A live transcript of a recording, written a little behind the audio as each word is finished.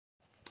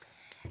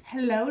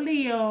Hello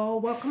Leo,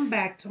 welcome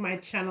back to my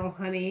channel,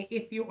 honey.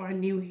 If you are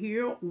new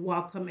here,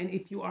 welcome, and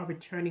if you are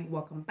returning,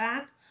 welcome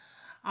back.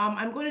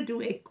 I'm going to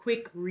do a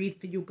quick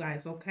read for you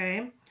guys, okay?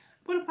 I'm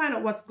going to find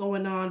out what's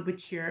going on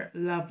with your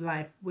love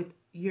life, with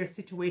your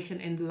situation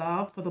in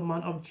love for the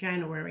month of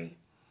January.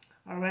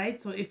 All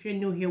right, so if you're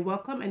new here,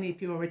 welcome, and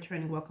if you are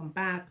returning, welcome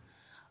back.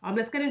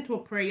 Let's get into a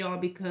prayer, y'all,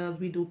 because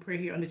we do pray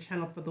here on the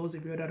channel for those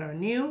of you that are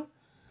new.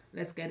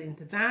 Let's get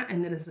into that,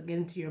 and then let's get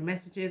into your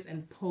messages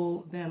and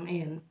pull them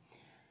in.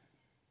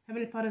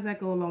 Heavenly Father, as I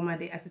go along my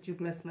day, I ask that you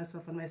bless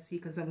myself and my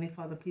seekers. Heavenly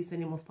Father, please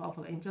send your most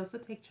powerful angels to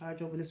take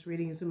charge over this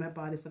reading, using my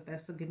body as a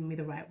vessel, giving me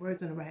the right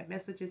words and the right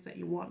messages that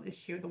you want me to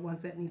share, the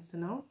ones that needs to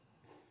know.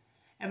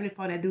 Heavenly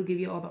Father, I do give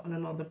you all the honor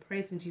and all the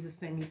praise. In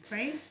Jesus' name we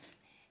pray.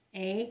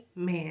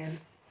 Amen.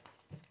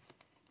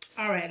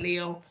 All right,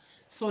 Leo.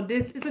 So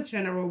this is a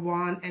general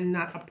one and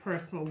not a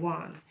personal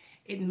one.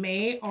 It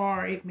may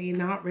or it may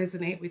not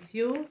resonate with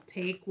you.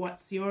 Take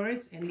what's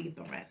yours and leave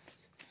the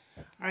rest.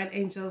 All right,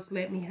 angels,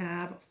 let me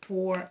have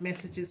 4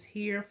 messages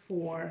here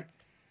for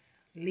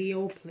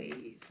Leo,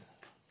 please.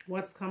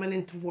 What's coming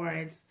in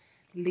towards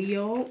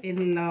Leo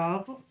in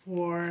love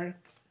for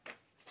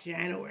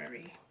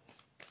January?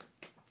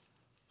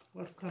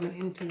 What's coming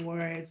in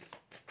towards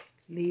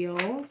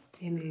Leo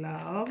in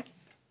love,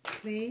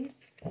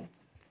 please?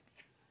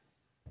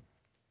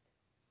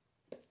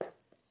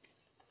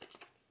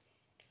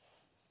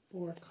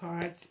 4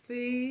 cards,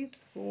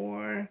 please,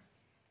 for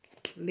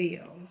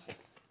Leo.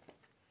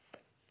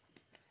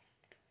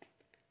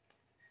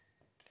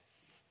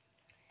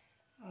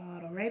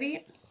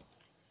 Alrighty,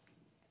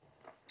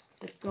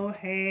 let's go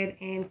ahead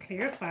and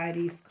clarify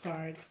these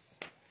cards.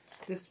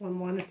 This one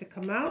wanted to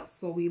come out,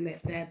 so we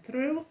let that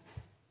through.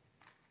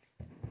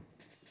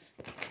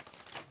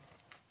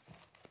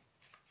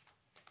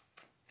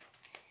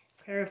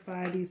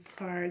 Clarify these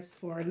cards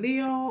for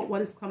Leo.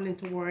 What is coming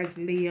towards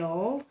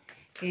Leo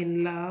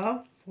in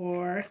love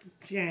for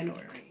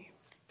January?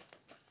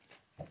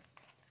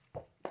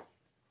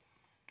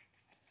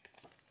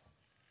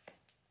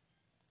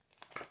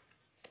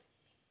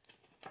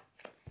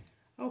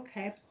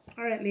 Okay,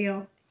 all right,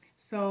 Leo.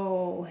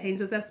 So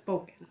angels have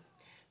spoken.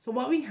 So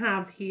what we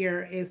have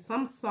here is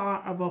some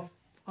sort of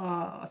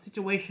a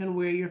situation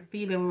where you're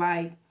feeling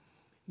like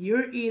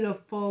you're either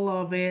full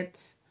of it,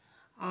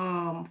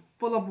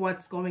 full of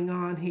what's going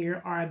on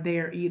here, or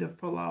they're either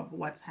full of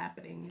what's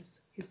happening.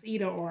 It's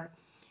either or.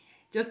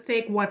 Just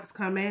take what's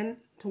coming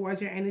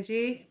towards your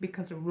energy,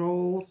 because the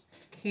roles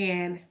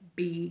can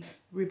be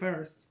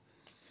reversed.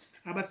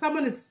 But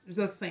someone is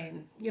just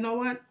saying, you know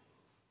what?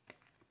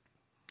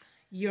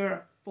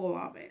 You're full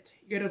of it.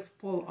 You're just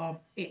full of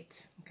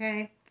it.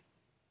 Okay?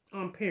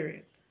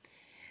 Period.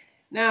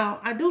 Now,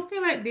 I do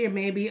feel like there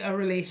may be a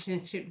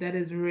relationship that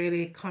is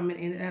really coming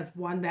in as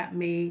one that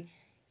may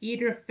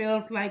either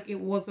feels like it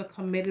was a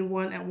committed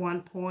one at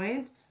one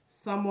point.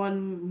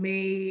 Someone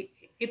may,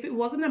 if it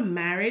wasn't a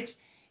marriage,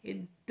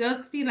 it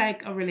does feel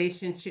like a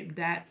relationship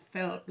that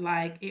felt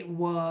like it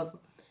was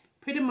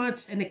pretty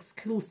much an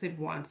exclusive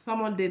one.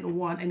 Someone didn't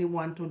want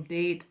anyone to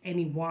date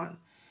anyone.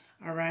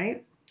 All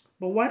right?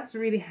 But what's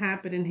really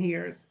happening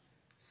here is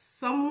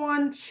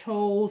someone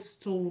chose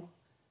to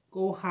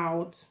go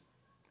out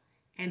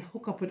and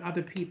hook up with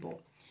other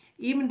people.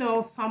 Even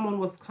though someone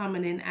was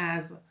coming in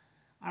as,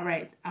 all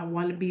right, I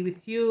want to be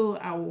with you.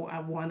 I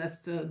want us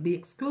to be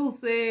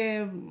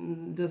exclusive.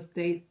 Just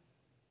date,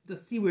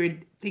 just see where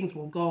things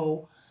will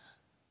go.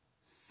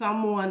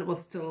 Someone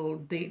was still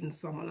dating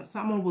someone, or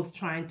someone was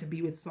trying to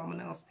be with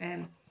someone else,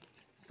 and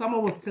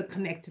someone was still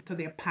connected to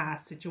their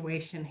past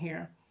situation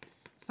here.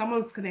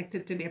 Someone was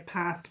connected to their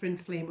past twin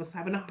flame, was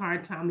having a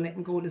hard time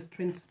letting go of this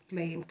twin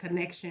flame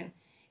connection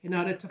in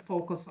order to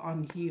focus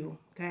on you,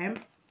 okay?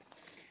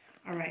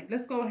 All right,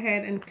 let's go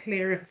ahead and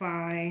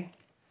clarify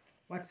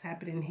what's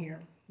happening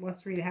here.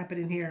 What's really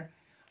happening here,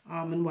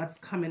 and what's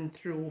coming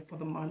through for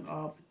the month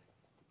of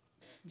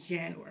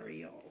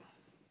January, y'all.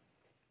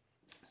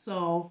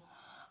 So,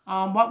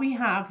 what we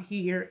have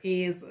here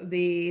is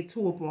the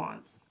 2 of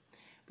Wands.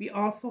 We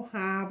also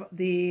have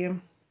the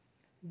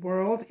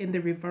World in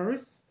the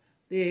reverse,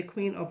 the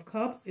Queen of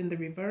Cups in the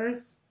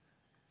reverse.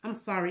 I'm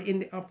sorry, in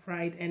the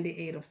upright, and the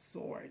 8 of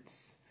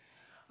Swords.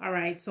 All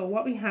right, so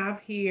what we have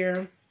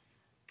here,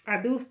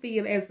 I do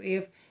feel as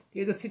if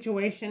there's a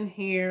situation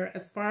here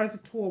as far as the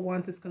 2 of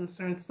Wands is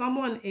concerned.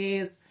 Someone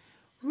is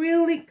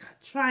really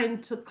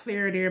trying to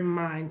clear their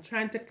mind,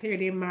 trying to clear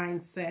their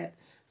mindset.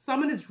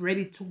 Someone is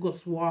ready to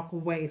just walk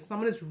away.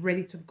 Someone is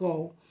ready to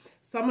go.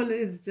 Someone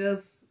is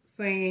just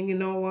saying, you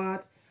know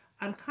what?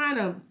 I'm kind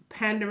of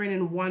pandering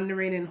and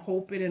wondering and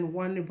hoping and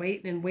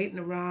waiting and waiting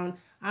around.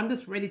 I'm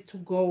just ready to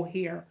go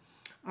here.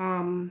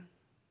 Someone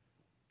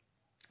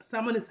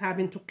is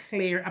having to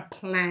clear a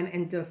plan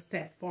and just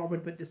step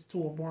forward with this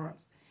 2 of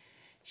Wands.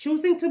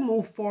 Choosing to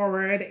move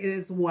forward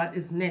is what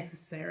is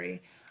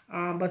necessary.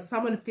 But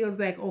someone feels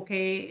like,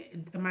 okay,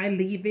 am I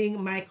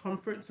leaving my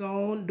comfort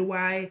zone? Do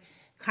I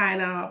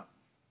kind of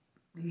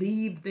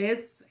leave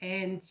this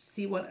and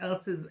see what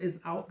else is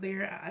out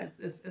there?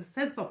 It's a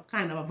sense of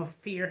kind of a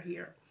fear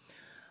here.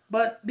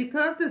 But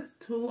because this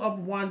Two of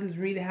Wands is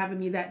really having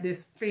me that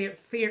this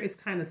fear is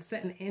kind of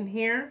setting in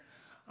here.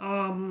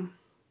 I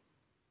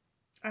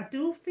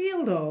do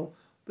feel though,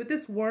 with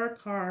this World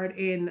card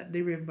in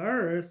the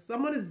reverse,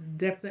 someone is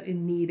definitely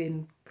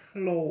needing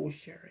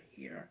closure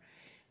here.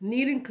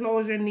 Needing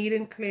closure,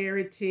 needing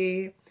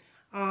clarity.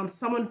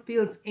 Someone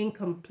feels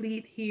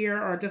incomplete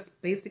here, or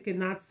just basically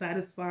not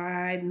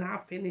satisfied,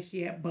 not finished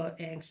yet, but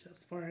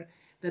anxious for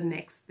the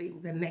next thing,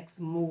 the next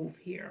move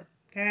here.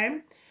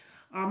 Okay.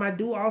 I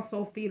do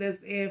also feel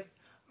as if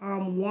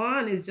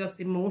one is just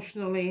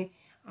emotionally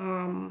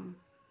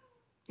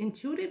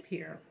intuitive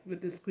here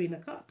with this Queen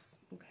of Cups.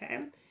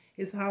 Okay.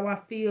 Is how I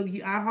feel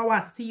you, how I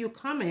see you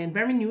coming.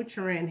 Very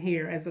nurturing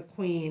here as a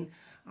queen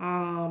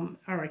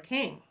or a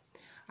king.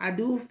 I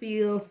do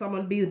feel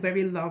someone being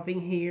very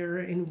loving here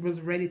and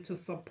was ready to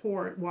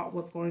support what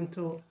was going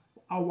to,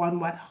 or one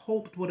what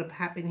hoped would have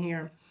happened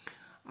here.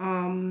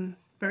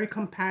 Very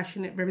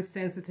compassionate, very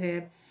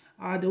sensitive.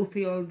 I do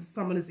feel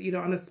someone is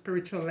either on a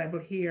spiritual level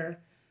here.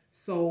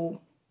 So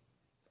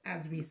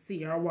as we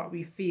see, or what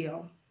we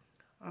feel.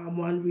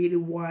 One really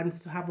wants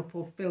to have a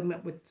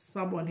fulfillment with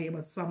someone here,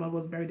 but someone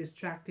was very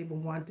distracted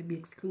and wanted to be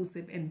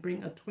exclusive and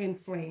bring a twin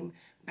flame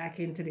back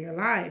into their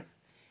life.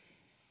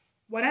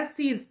 What I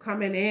see is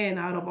coming in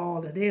out of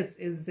all of this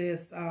is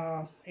this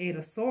Eight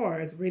of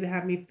Swords. Really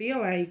have me feel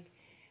like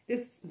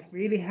this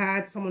really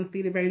had someone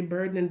feeling very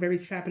burdened and very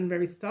trapped and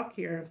very stuck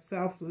here.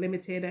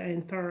 Self-limited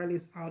and thoroughly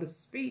out of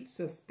speech,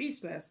 so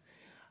speechless.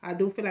 I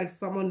do feel like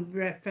someone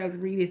felt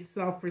really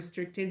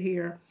self-restricted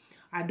here.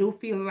 I do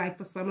feel like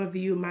for some of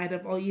you might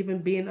have even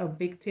been a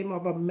victim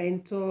of a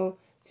mental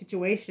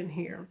situation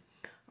here.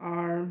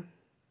 Or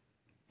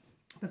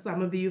for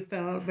some of you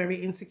felt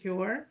very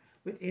insecure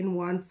within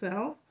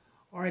oneself,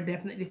 or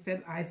definitely felt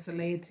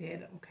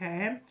isolated,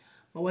 okay?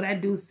 But what I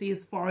do see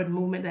is forward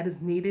movement that is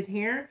needed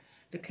here.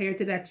 The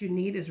clarity that you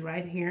need is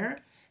right here.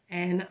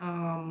 And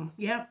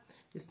yeah,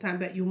 it's time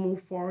that you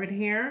move forward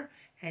here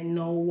and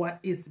know what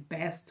is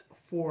best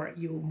for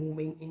you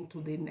moving into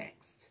the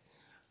next.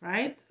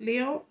 Right,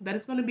 Leo, that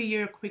is going to be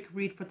your quick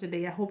read for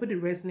today. I hope it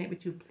did resonate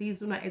with you. Please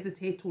do not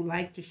hesitate to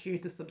like, to share,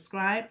 to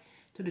subscribe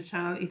to the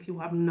channel if you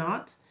have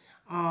not.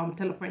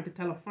 Tell a friend to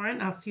tell a friend.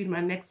 I'll see you in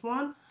my next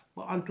one.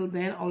 But until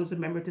then, always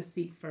remember to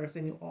seek first,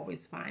 and you'll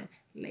always find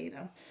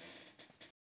later.